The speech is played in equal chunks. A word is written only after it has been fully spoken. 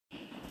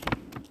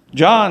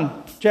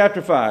John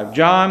chapter 5.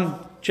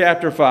 John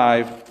chapter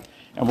 5.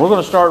 And we're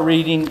going to start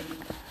reading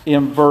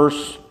in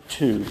verse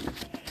 2.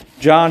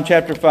 John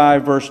chapter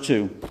 5, verse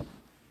 2. It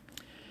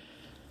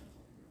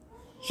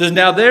says,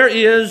 "Now there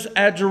is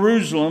at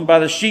Jerusalem by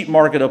the sheep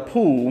market a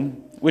pool,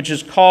 which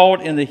is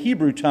called in the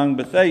Hebrew tongue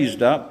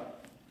Bethesda,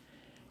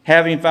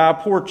 having 5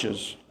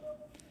 porches.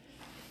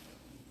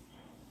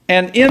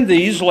 And in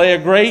these lay a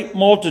great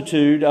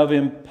multitude of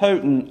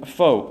impotent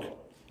folk,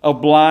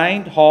 of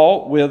blind,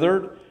 halt,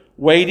 withered,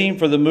 waiting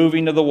for the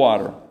moving of the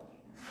water.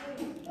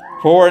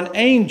 For an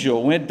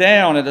angel went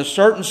down at a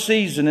certain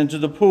season into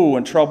the pool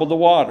and troubled the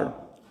water.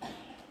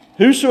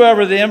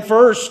 Whosoever then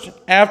first,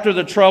 after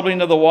the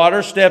troubling of the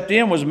water, stepped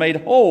in was made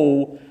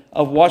whole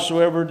of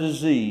whatsoever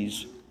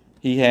disease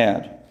he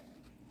had.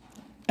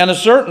 And a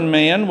certain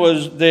man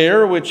was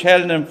there which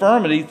had an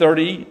infirmity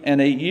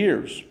 38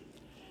 years.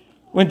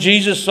 When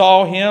Jesus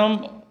saw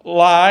him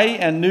lie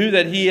and knew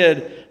that he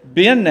had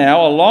been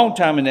now a long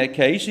time in that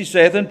case, he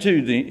saith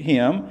unto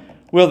him,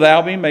 Wilt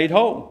thou be made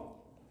whole?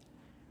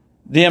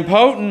 The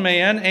impotent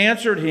man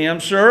answered him,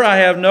 Sir, I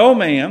have no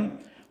man,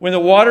 when the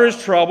water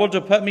is troubled,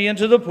 to put me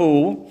into the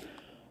pool,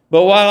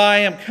 but while I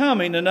am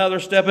coming, another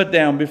steppeth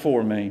down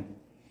before me.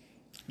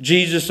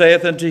 Jesus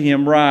saith unto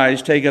him,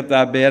 Rise, take up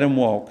thy bed, and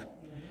walk.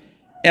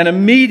 And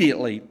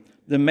immediately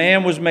the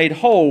man was made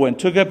whole, and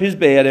took up his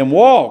bed, and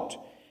walked.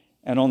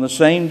 And on the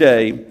same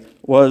day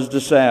was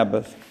the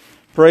Sabbath."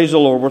 Praise the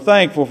Lord. We're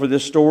thankful for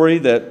this story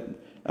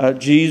that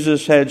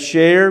Jesus had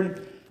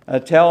shared,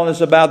 telling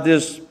us about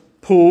this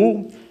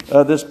pool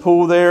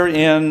there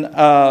in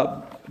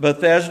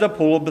Bethesda,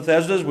 Pool of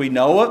Bethesda as we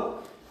know it.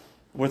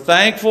 We're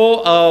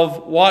thankful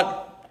of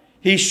what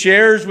he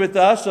shares with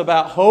us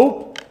about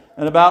hope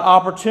and about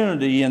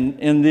opportunity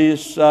in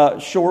these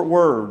short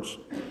words.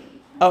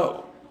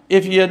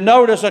 If you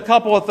notice a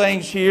couple of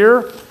things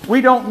here, we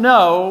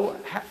know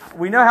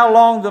how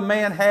long the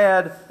man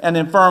had an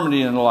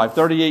infirmity in his life,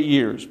 38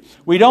 years.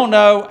 We don't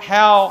know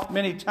how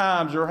many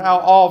times or how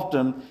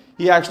often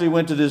he actually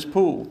went to this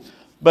pool.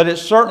 But it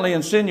certainly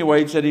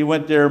insinuates that he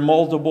went there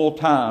multiple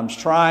times,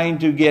 trying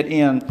to get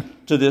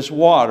into this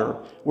water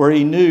where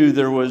he knew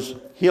there was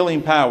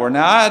healing power.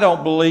 Now, I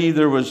don't believe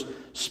there was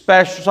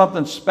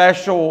something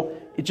special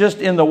just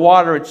in the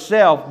water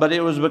itself, but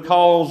it was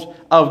because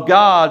of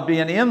God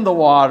being in the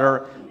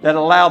water that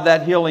allowed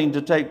that healing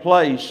to take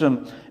place.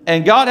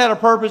 And God had a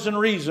purpose and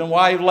reason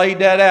why He laid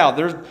that out.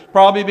 There's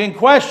probably been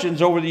questions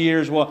over the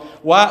years. Well,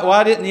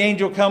 why didn't the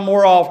angel come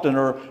more often?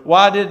 Or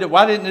why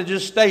didn't it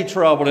just stay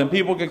troubled and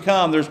people could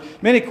come? There's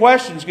many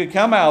questions could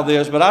come out of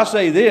this. But I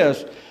say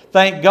this,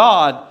 thank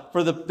God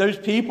for those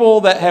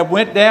people that have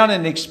went down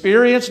and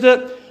experienced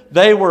it.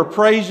 They were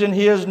praising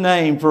His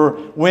name for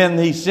when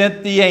He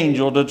sent the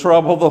angel to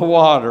trouble the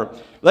water.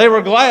 They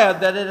were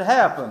glad that it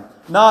happened.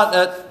 Not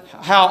at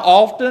how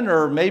often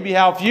or maybe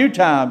how few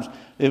times.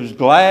 It was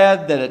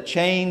glad that it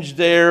changed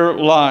their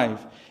life.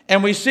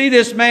 And we see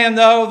this man,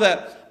 though,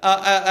 that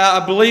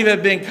I believe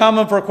had been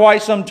coming for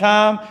quite some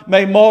time,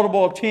 made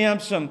multiple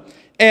attempts.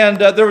 And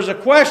there was a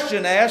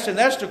question asked, and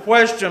that's the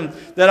question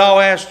that I'll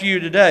ask you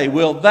today.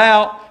 Will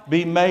thou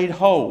be made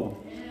whole?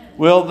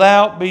 Will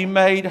thou be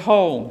made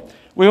whole?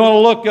 We want to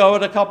look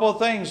at a couple of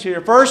things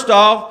here. First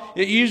off,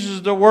 it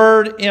uses the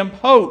word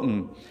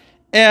impotent.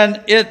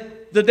 And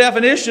the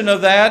definition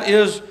of that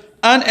is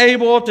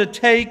unable to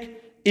take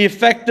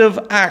effective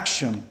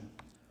action.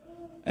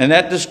 And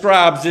that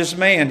describes this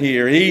man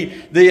here.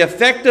 The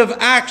effective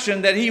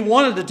action that he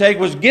wanted to take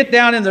was get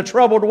down in the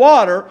troubled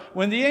water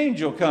when the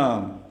angel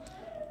come.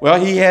 Well,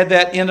 he had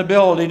that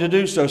inability to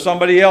do so.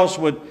 Somebody else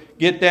would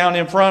get down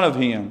in front of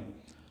him.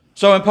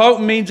 So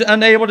impotent means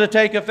unable to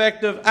take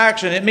effective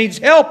action. It means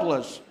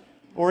helpless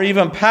or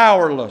even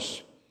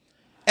powerless.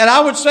 And I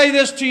would say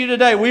this to you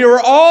today. We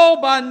are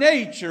all by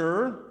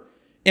nature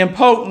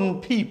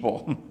impotent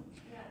people.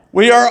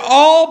 We are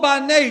all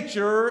by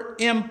nature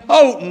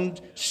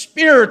impotent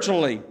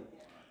spiritually.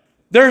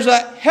 There's a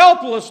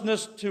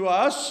helplessness to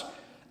us,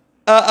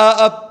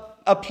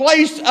 a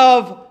place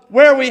of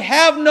where we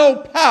have no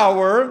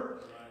power,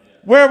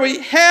 where we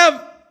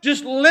have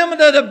just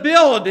limited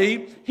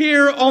ability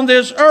here on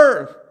this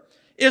earth.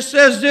 It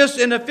says this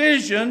in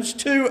Ephesians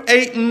 2,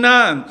 8 and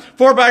 9.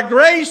 For by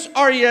grace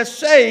are ye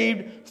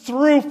saved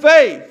through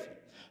faith,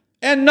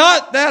 and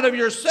not that of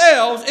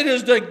yourselves. It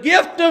is the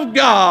gift of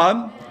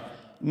God,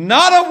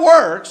 not of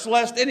works,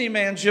 lest any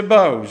man should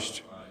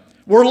boast.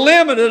 We're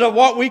limited of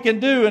what we can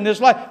do in this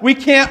life. We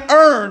can't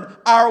earn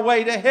our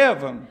way to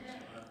heaven.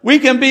 We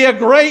can be a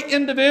great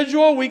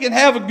individual. We can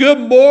have a good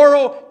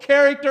moral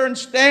character and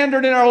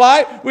standard in our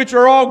life, which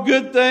are all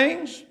good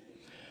things.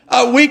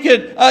 We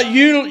could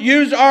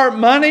use our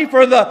money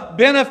for the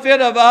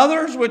benefit of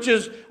others, which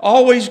is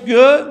always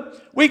good.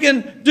 We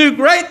can do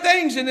great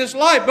things in this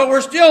life, but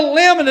we're still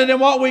limited in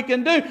what we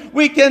can do.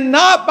 We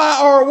cannot, by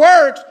our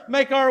works,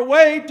 make our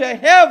way to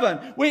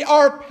heaven. We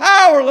are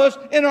powerless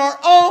in our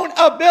own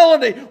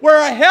ability.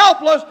 We're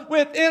helpless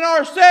within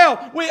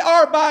ourselves. We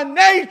are by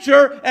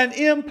nature an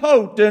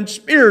impotent,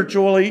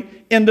 spiritually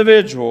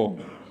individual.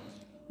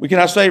 We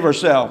cannot save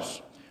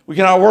ourselves. We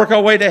cannot work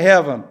our way to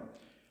heaven.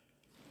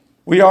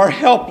 We are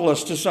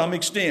helpless to some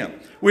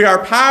extent. We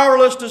are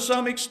powerless to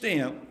some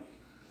extent.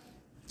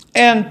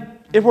 And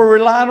if we're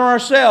relying on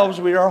ourselves,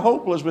 we are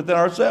hopeless within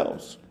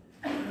ourselves.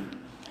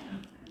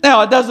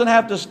 Now, it doesn't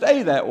have to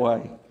stay that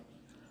way.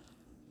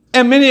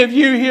 And many of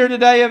you here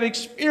today have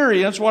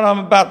experienced what I'm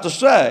about to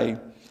say.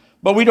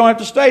 But we don't have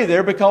to stay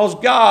there because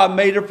God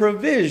made a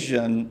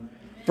provision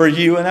for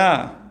you and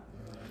I.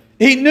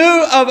 He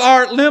knew of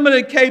our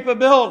limited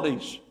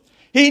capabilities.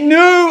 He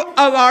knew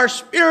of our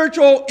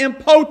spiritual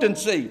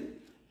impotency.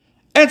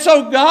 And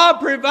so God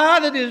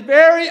provided His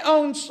very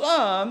own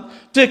Son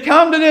to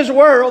come to this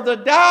world, to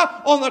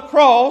die on the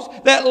cross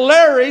that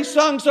Larry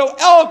sung so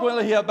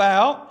eloquently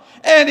about.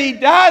 And He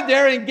died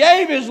there and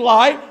gave His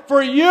life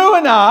for you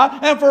and I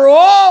and for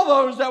all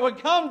those that would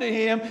come to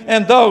Him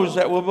and those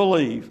that will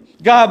believe.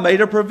 God made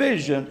a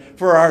provision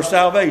for our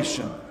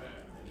salvation.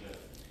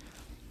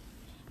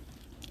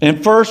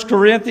 In 1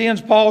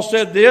 Corinthians, Paul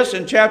said this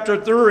in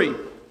chapter 3.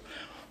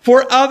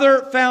 For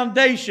other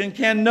foundation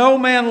can no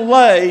man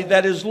lay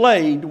that is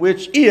laid,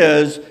 which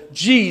is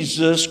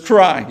Jesus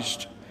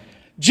Christ.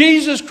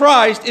 Jesus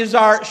Christ is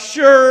our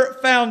sure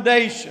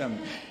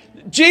foundation.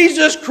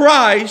 Jesus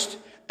Christ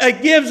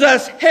gives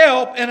us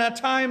help in a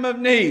time of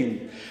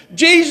need.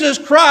 Jesus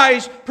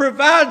Christ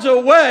provides a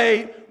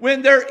way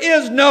when there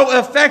is no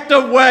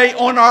effective way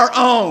on our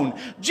own.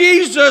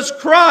 Jesus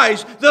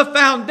Christ, the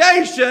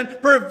foundation,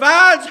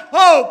 provides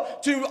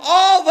hope to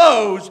all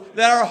those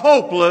that are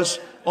hopeless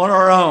on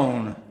our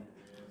own.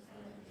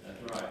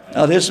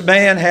 Now, this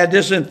man had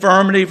this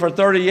infirmity for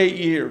 38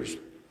 years.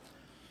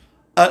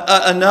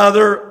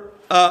 Another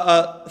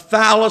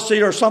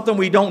fallacy, or something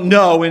we don't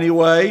know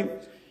anyway,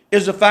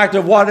 is the fact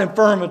of what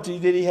infirmity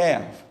did he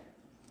have?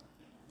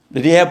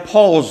 Did he have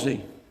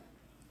palsy?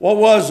 What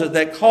was it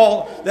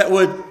that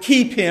would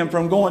keep him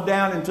from going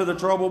down into the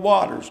troubled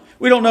waters?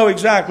 We don't know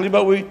exactly,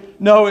 but we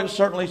know it's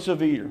certainly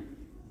severe.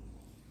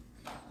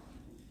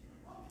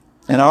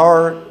 And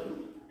our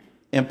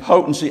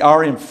impotency,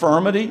 our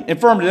infirmity,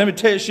 let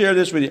me share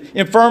this with you.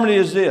 Infirmity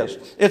is this.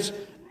 It's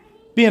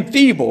being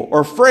feeble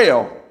or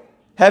frail,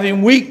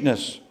 having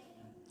weakness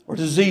or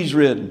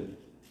disease-ridden.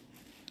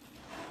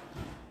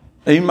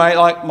 You might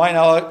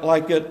not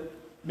like it,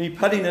 me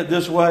putting it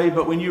this way,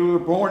 but when you were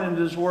born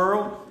into this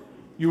world,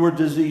 you were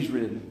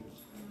disease-ridden.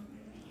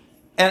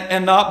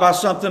 And not by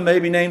something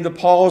maybe named the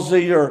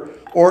palsy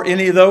or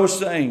any of those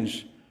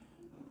things.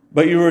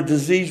 But you were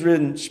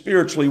disease-ridden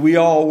spiritually. We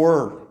all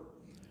were.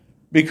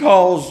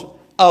 Because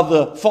of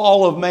the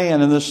fall of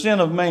man and the sin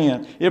of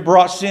man. It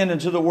brought sin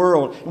into the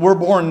world. We're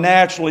born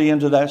naturally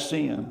into that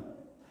sin.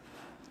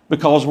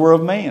 Because we're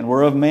of man.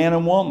 We're of man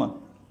and woman.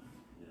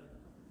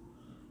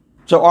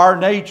 So our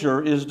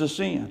nature is to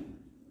sin.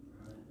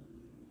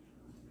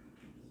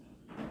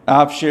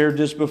 I've shared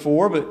this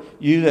before, but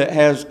you that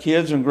has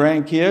kids and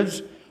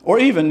grandkids, or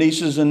even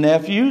nieces and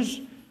nephews,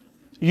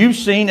 you've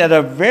seen at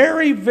a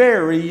very,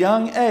 very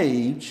young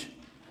age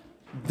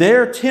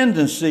their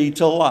tendency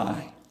to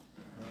lie.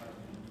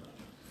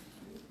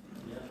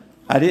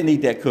 I didn't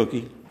eat that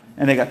cookie,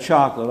 and they got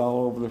chocolate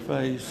all over their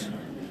face.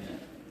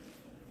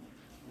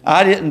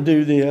 I didn't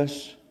do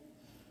this.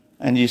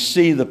 And you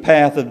see the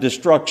path of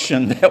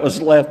destruction that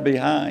was left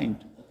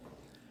behind.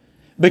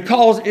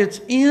 Because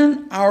it's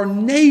in our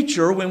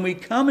nature when we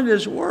come into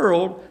this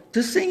world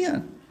to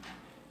sin.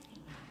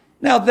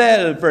 Now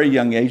that at a very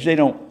young age, they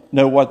don't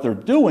know what they're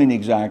doing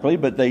exactly,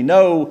 but they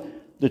know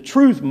the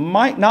truth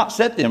might not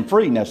set them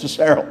free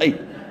necessarily.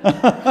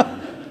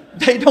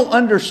 They don't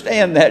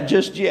understand that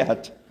just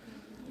yet.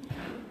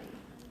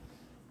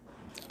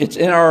 It's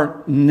in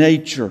our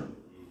nature.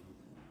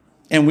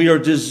 And we are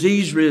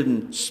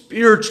disease-ridden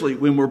spiritually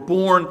when we're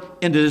born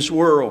into this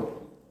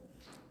world.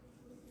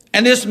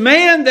 And this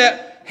man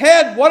that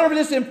had whatever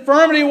this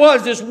infirmity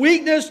was, this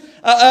weakness,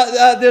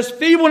 this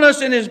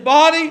feebleness in his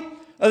body,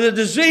 the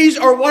disease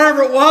or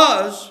whatever it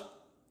was,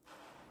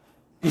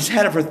 he's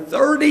had it for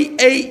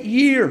 38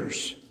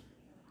 years.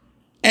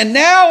 And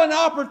now an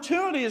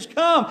opportunity has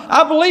come.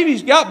 I believe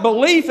he's got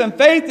belief and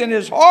faith in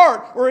his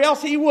heart, or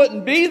else he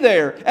wouldn't be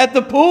there at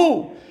the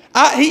pool.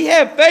 He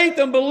had faith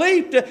and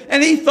belief,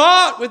 and he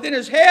thought within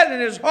his head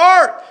and his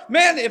heart,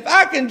 man, if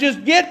I can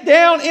just get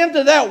down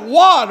into that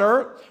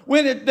water,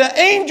 when the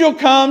angel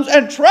comes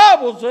and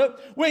travels it,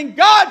 when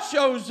God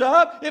shows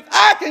up, if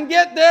I can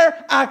get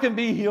there, I can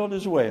be healed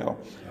as well.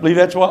 I believe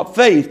that's what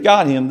faith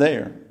got him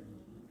there.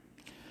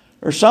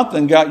 Or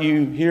something got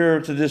you here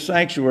to this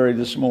sanctuary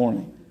this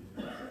morning.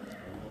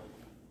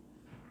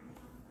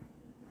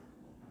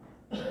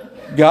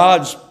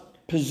 God's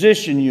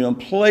positioned you and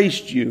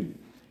placed you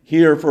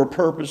here for a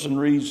purpose and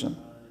reason.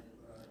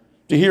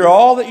 To hear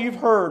all that you've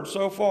heard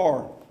so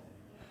far.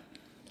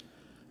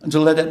 And to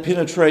let that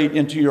penetrate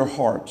into your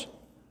heart.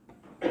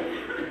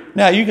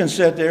 Now you can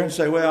sit there and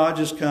say, well, I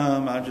just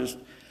come. I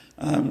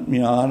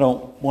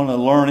don't want to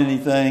learn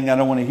anything. I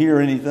don't want to hear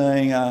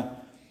anything.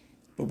 But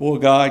boy,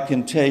 God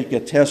can take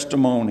a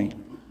testimony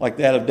like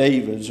that of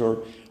David's,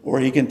 or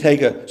he can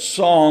take a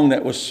song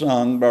that was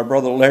sung by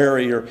Brother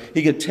Larry, or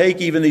he could take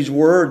even these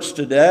words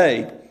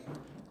today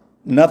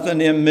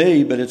nothing in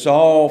me, but it's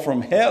all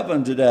from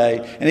heaven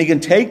today. And he can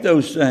take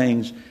those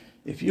things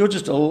if you'll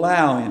just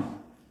allow him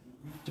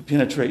to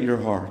penetrate your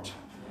heart.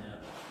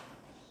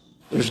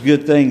 There's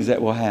good things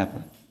that will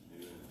happen.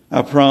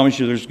 I promise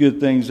you there's good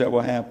things that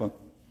will happen.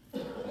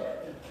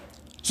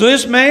 So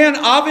this man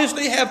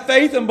obviously had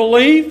faith and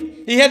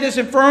belief. He had this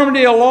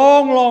infirmity a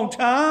long, long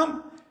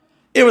time.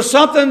 It was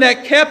something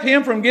that kept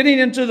him from getting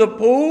into the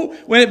pool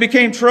when it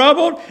became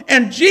troubled.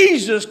 And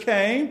Jesus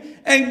came,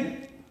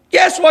 and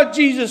guess what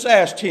Jesus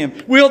asked him?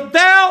 Wilt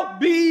thou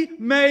be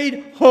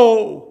made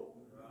whole?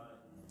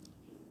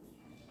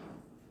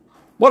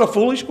 What a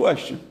foolish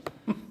question.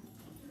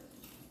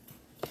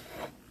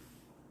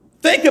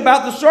 Think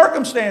about the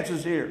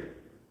circumstances here.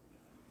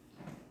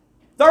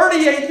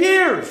 38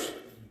 years.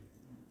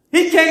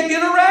 He can't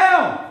get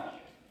around.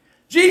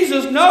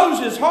 Jesus knows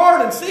his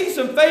heart and sees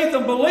some faith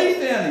and belief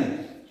in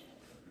him.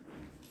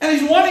 And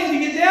he's wanting to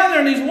get down there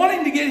and he's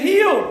wanting to get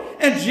healed.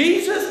 And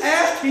Jesus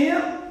asked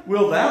him,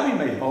 will thou be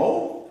made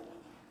whole?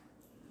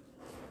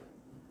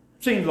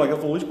 Seems like a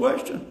foolish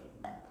question.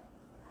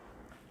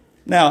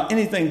 Now,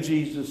 anything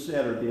Jesus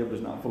said or did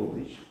was not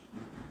foolish.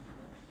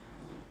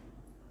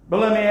 But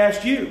let me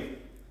ask you.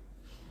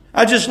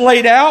 I just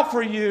laid out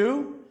for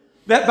you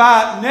that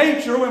by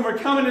nature, when we're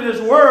coming to this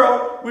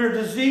world, we're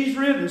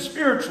disease-ridden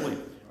spiritually.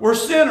 We're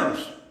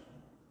sinners.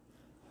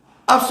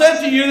 I've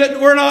said to you that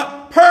we're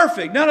not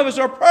perfect. None of us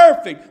are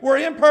perfect. We're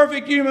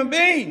imperfect human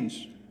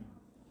beings.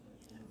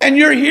 And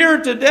you're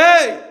here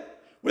today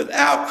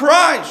without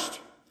Christ.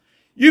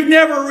 You've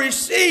never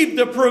received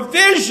the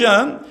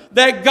provision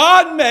that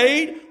God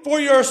made for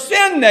your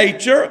sin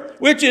nature,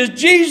 which is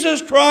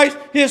Jesus Christ,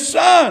 his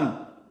Son.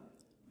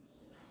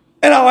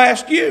 And I'll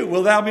ask you,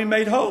 will thou be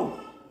made whole?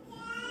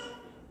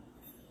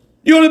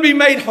 You want to be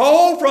made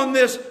whole from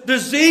this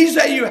disease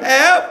that you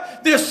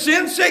have, this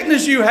sin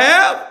sickness you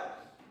have?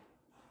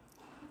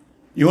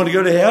 You want to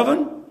go to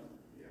heaven?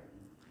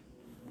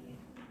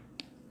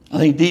 I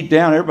think deep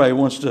down everybody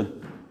wants to.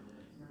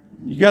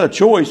 You got a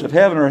choice of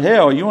heaven or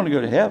hell. You want to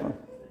go to heaven.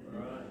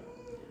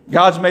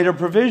 God's made a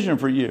provision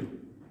for you.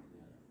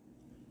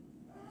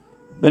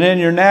 But in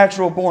your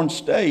natural born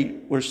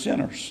state, we're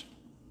sinners.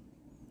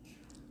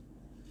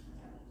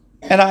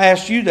 And I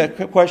asked you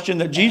that question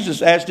that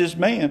Jesus asked this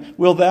man,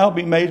 will thou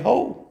be made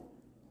whole?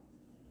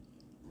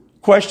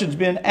 Question's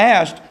been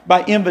asked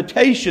by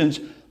invitations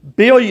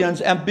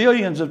billions and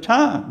billions of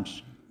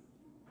times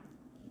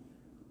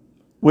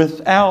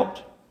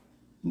without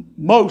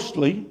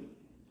mostly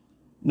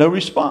no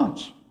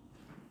response.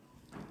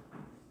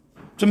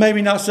 So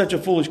maybe not such a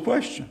foolish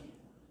question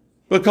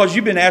because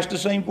you've been asked the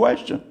same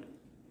question.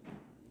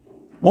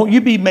 Won't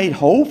you be made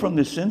whole from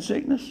this sin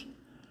sickness?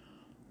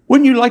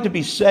 Wouldn't you like to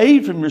be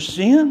saved from your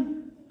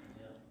sin?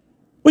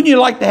 Wouldn't you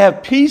like to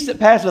have peace that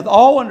passeth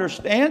all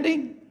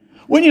understanding?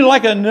 Wouldn't you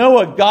like to know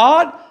a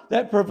God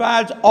that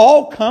provides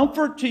all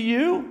comfort to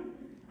you?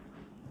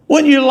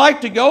 Wouldn't you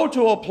like to go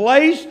to a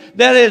place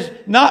that is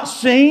not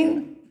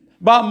seen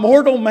by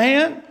mortal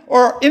man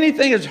or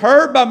anything is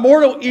heard by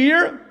mortal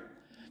ear?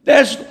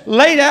 That's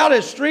laid out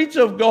as streets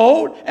of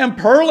gold and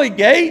pearly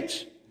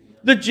gates,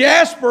 the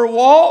jasper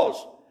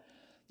walls,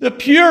 the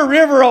pure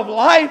river of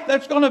life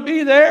that's going to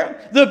be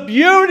there. The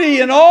beauty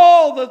and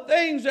all the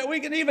things that we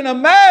can even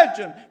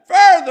imagine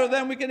further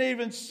than we can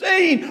even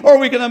see or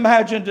we can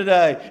imagine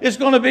today. It's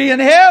going to be in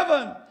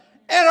heaven.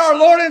 And our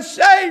Lord and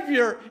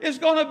Savior is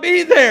going to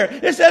be there.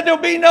 It said there'll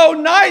be no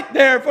night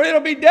there, for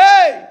it'll be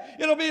day.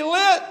 It'll be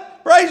lit,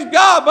 praise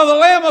God, by the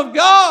Lamb of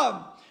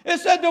God. It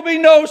said there'll be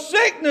no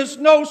sickness,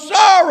 no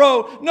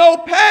sorrow, no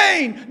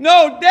pain,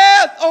 no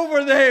death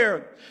over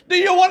there. Do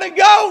you want to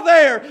go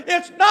there?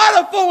 It's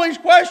not a foolish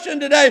question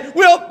today.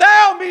 Wilt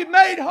thou be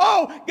made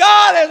whole?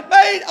 God has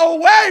made a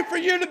way for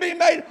you to be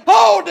made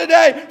whole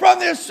today from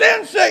this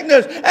sin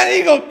sickness.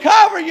 And He'll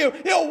cover you.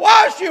 He'll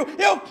wash you.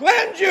 He'll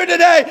cleanse you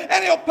today.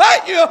 And He'll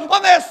put you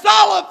on that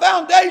solid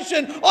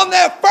foundation, on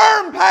that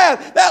firm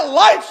path that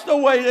lights the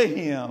way to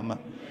Him.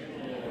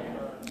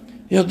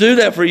 He'll do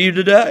that for you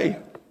today.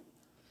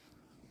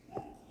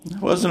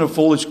 It wasn't a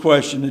foolish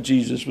question that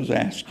Jesus was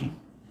asking.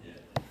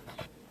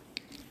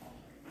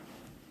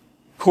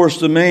 Of course,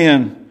 the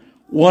man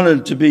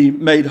wanted to be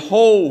made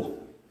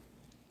whole.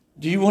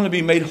 Do you want to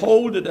be made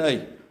whole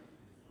today?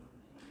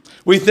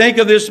 We think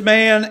of this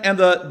man and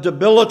the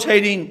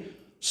debilitating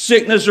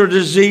sickness or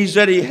disease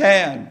that he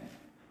had.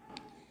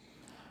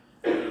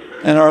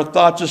 And our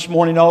thoughts this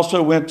morning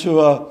also went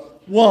to a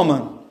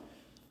woman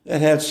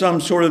that had some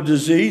sort of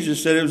disease. It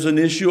said it was an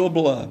issue of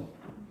blood.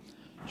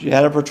 She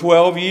had it for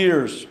 12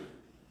 years.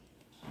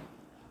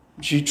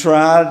 She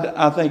tried,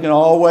 I think, in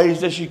all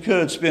ways that she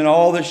could, spend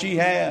all that she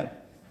had.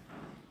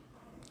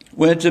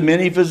 Went to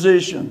many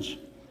physicians,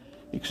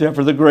 except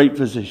for the great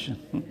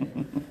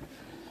physician.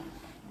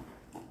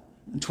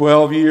 In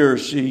 12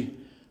 years,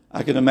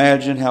 I can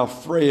imagine how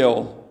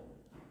frail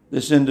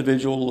this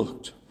individual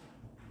looked.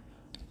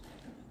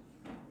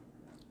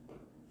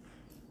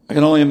 I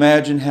can only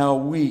imagine how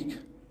weak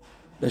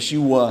that she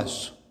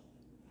was.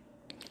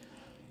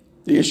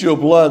 The issue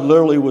of blood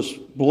literally was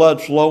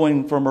blood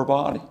flowing from her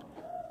body.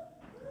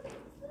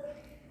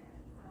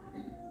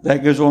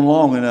 That goes on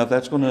long enough,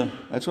 that's going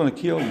to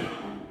kill you.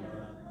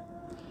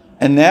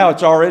 And now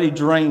it's already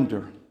drained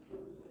her.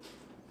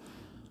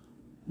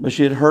 But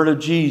she had heard of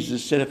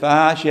Jesus. Said,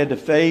 she had the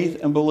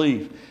faith and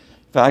belief.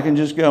 If I can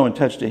just go and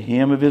touch the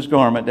hem of his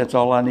garment, that's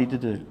all I need to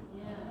do.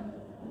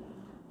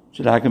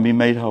 So that I can be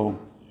made whole.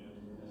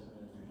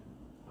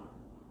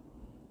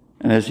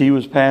 And as he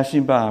was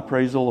passing by,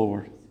 praise the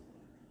Lord,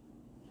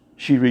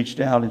 she reached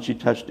out and she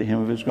touched the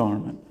hem of his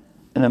garment.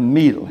 And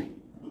immediately,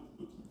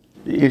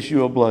 the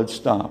issue of blood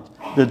stopped.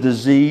 The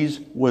disease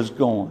was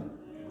gone.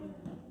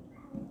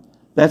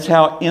 That's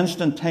how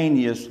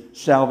instantaneous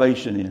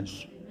salvation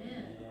is.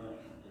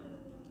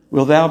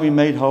 Will thou be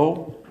made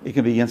whole? It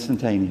can be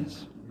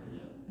instantaneous.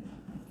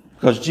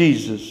 Because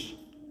Jesus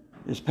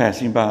is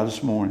passing by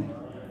this morning.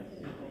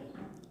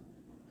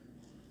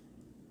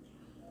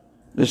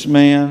 This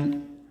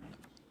man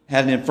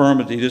had an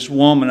infirmity. This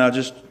woman I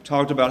just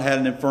talked about had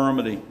an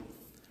infirmity.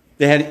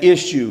 They had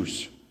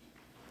issues.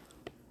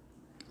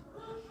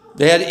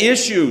 They had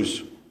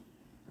issues.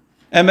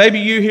 And maybe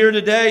you here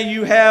today,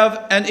 you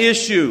have an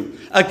issue.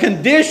 A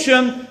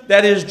condition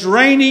that is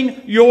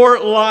draining your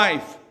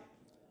life.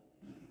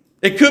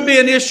 It could be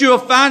an issue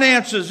of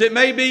finances. It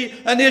may be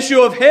an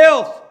issue of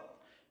health.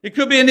 It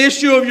could be an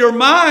issue of your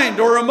mind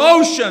or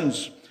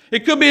emotions.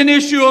 It could be an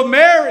issue of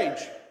marriage.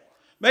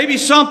 Maybe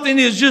something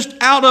is just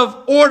out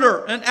of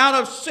order and out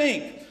of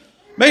sync.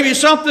 Maybe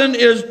something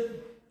is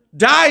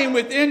dying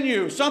within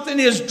you. Something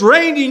is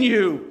draining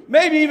you.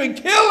 Maybe even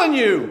killing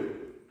you.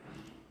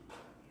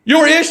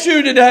 Your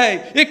issue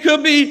today, it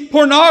could be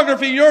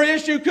pornography. Your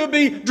issue could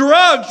be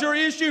drugs. Your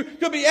issue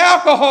could be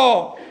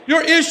alcohol.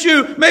 Your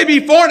issue may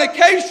be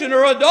fornication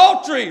or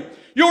adultery.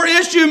 Your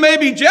issue may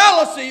be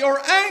jealousy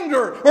or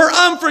anger or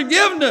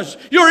unforgiveness.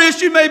 Your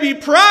issue may be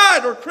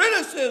pride or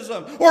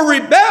criticism or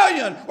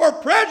rebellion or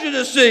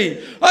prejudice.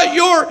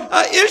 Your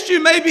issue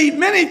may be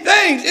many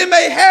things. It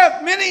may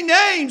have many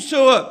names to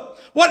it.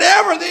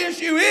 Whatever the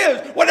issue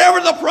is,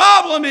 whatever the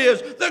problem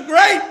is, the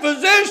great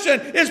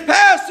physician is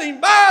passing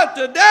by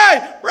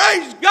today.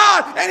 Praise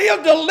God. And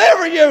he'll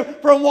deliver you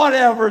from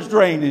whatever is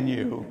draining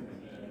you.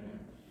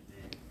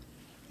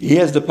 He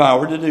has the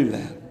power to do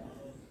that.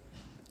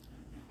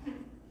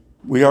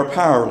 We are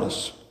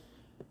powerless.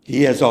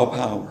 He has all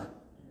power.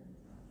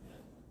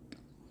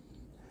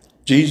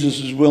 Jesus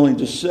is willing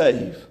to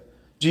save.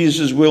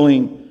 Jesus is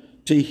willing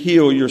to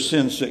heal your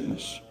sin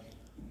sickness.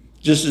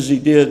 Just as he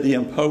did the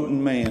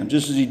impotent man.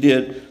 Just as he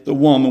did the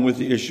woman with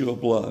the issue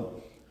of blood.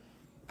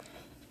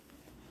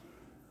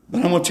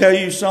 But I'm going to tell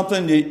you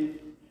something that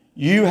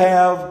you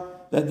have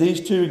that these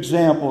two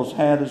examples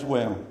had as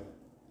well.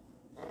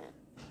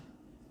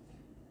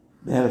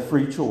 They had a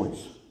free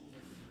choice.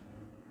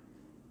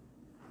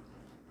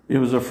 It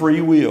was a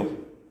free will.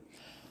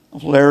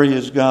 If Larry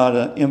has got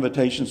an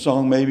invitation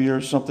song maybe or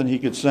something he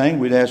could sing,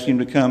 we'd ask him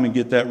to come and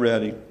get that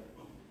ready.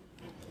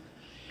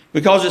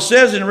 Because it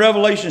says in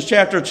Revelation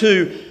chapter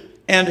 2,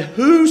 and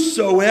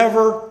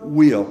whosoever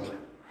will.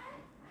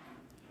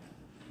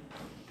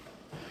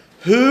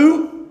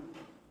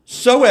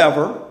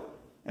 Whosoever,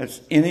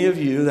 that's any of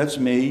you, that's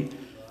me,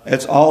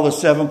 that's all the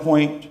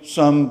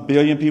 7-point-some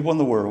billion people in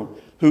the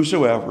world,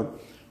 whosoever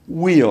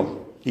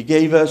will. He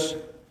gave us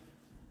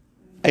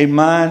a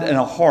mind and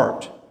a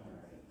heart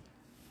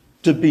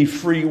to be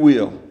free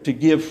will, to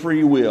give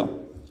free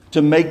will,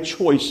 to make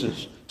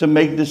choices, to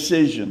make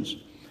decisions.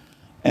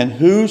 And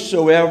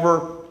whosoever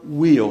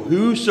will,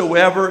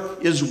 whosoever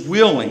is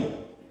willing,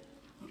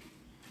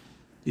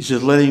 he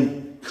says, let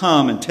him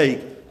come and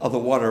take of the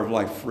water of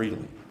life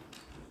freely.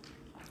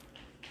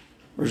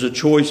 There's a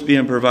choice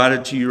being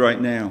provided to you right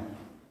now.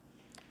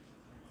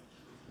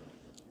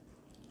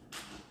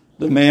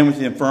 The man with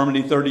the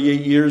infirmity,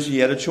 38 years, he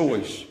had a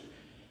choice.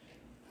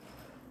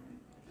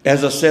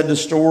 As I said, the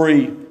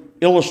story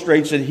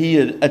illustrates that he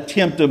had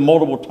attempted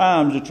multiple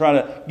times to try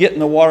to get in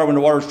the water when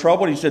the water's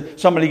troubled. He said,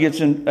 somebody gets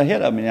in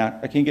ahead of me.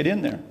 I can't get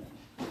in there.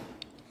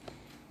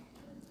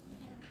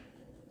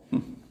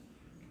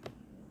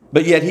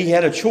 But yet he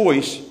had a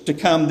choice to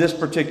come this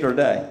particular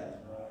day.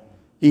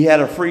 He had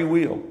a free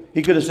will.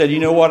 He could have said, you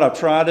know what, I've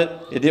tried it.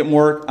 It didn't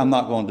work. I'm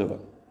not going to do it.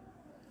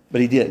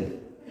 But he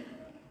didn't.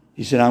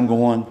 He said, I'm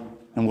going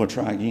to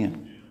try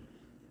again.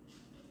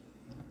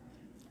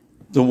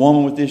 The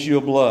woman with the issue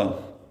of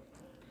blood,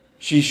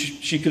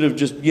 she could have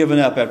just given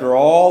up after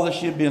all that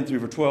she had been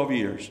through for 12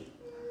 years.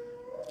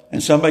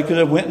 And somebody could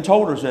have went and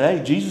told her, said,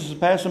 hey, Jesus is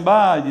passing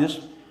by.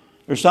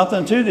 There's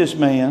something to this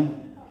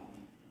man.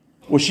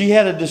 Well, she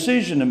had a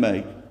decision to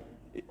make.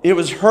 It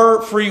was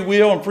her free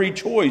will and free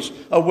choice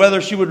of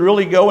whether she would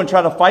really go and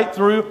try to fight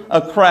through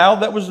a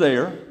crowd that was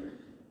there,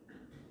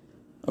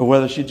 or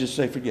whether she'd just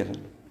say, forget it.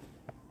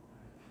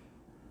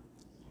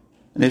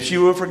 And if she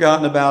would have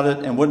forgotten about it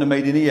and wouldn't have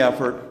made any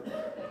effort,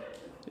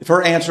 if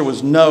her answer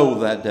was no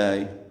that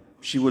day,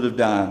 she would have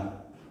died.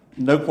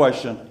 No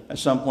question, at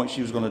some point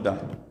she was going to die.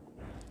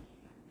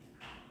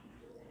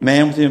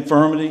 Man with the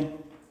infirmity,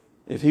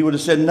 if he would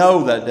have said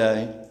no that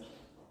day,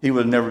 he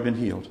would have never been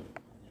healed.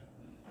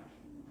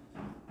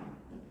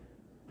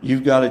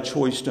 You've got a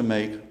choice to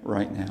make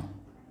right now.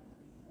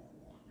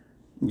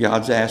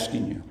 God's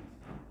asking you.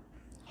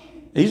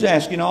 He's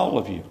asking all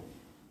of you.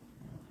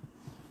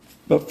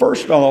 But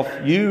first off,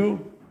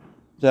 you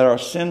that are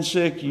sin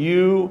sick,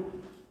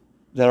 you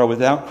that are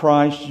without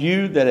Christ,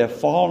 you that have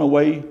fallen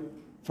away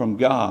from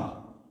God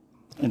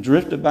and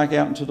drifted back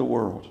out into the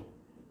world.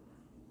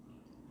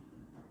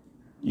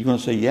 You going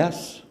to say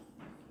yes,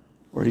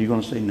 or are you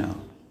going to say no?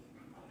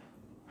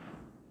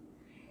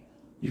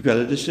 You've got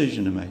a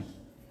decision to make.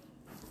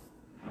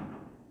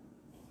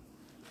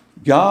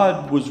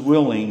 God was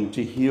willing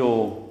to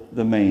heal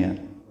the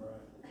man.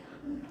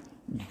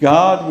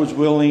 God was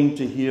willing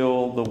to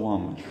heal the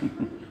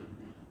woman.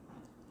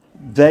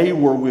 They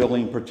were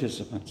willing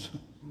participants.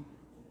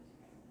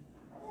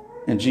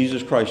 And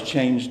Jesus Christ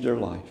changed their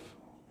life.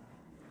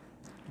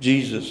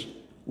 Jesus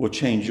will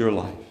change your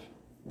life.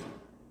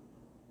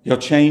 He'll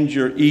change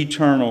your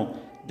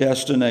eternal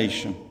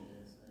destination.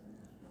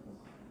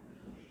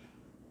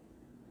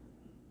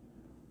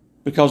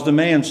 Because the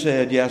man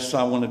said, yes,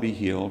 I want to be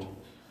healed.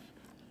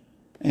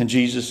 And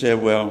Jesus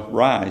said, well,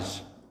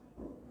 rise,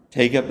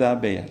 take up thy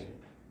bed.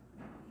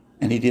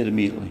 And he did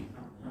immediately.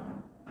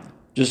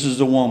 Just as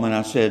the woman,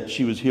 I said,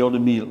 she was healed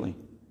immediately.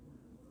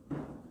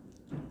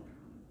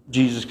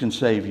 Jesus can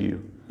save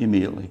you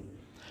immediately.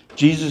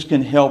 Jesus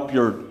can help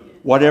your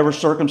whatever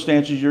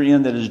circumstances you're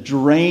in that is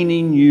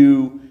draining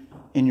you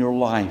in your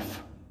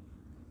life.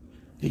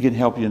 He can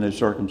help you in those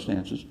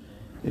circumstances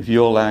if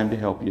you'll allow him to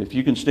help you. If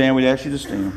you can stand, we'd ask you to stand.